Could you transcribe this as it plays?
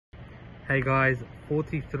Hey guys,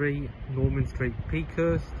 43 Norman Street,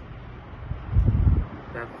 Peakhurst.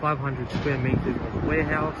 We have 500 square meters of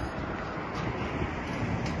warehouse,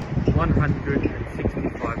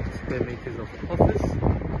 165 square meters of office.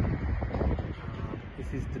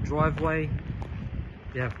 This is the driveway.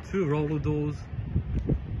 We have 2 roller doors.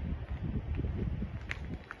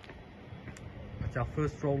 That's our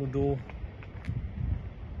first roller door.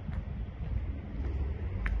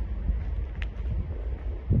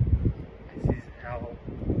 This is our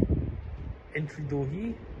entry door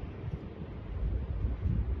here.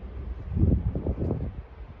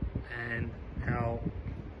 And our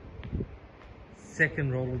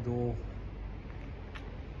second roller door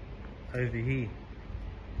over here.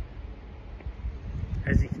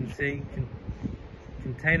 As you can see,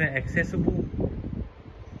 container accessible,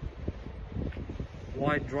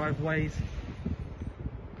 wide driveways.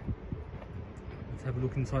 Let's have a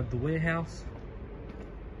look inside the warehouse.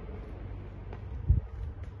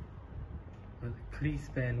 A clear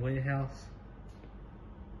span warehouse.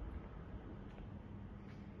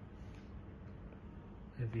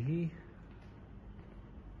 Over here.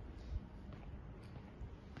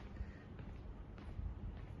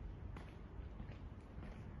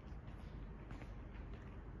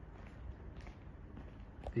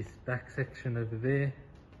 This back section over there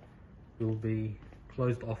will be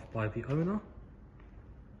closed off by the owner.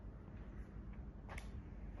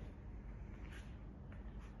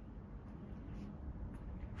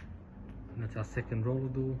 And that's our second roller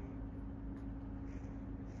door.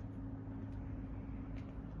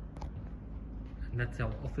 And that's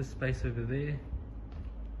our office space over there.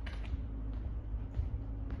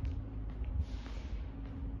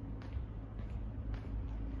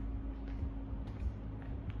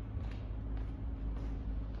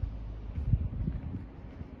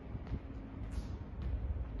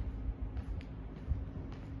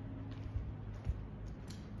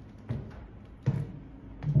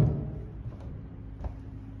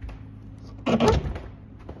 I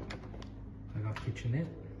got kitchenette.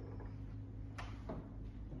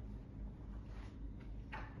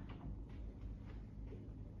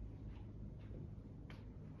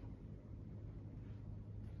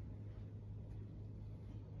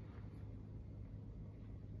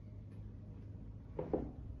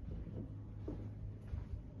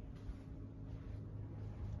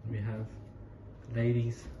 We have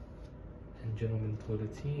ladies and gentlemen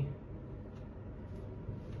toilets here.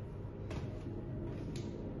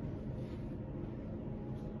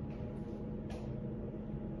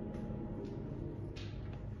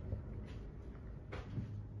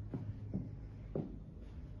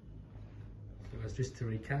 So guys, just to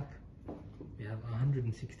recap, we have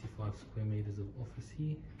 165 square meters of office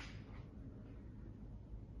here.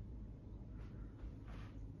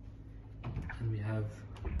 And we have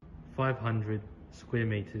 500 square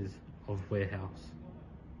meters of warehouse.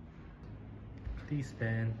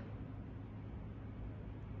 D-span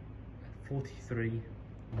at 43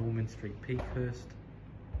 Norman Street, Peakhurst.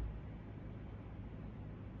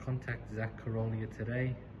 Contact Zac Karolia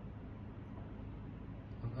today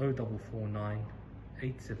on 0449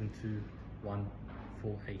 872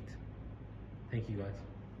 148. Thank you guys.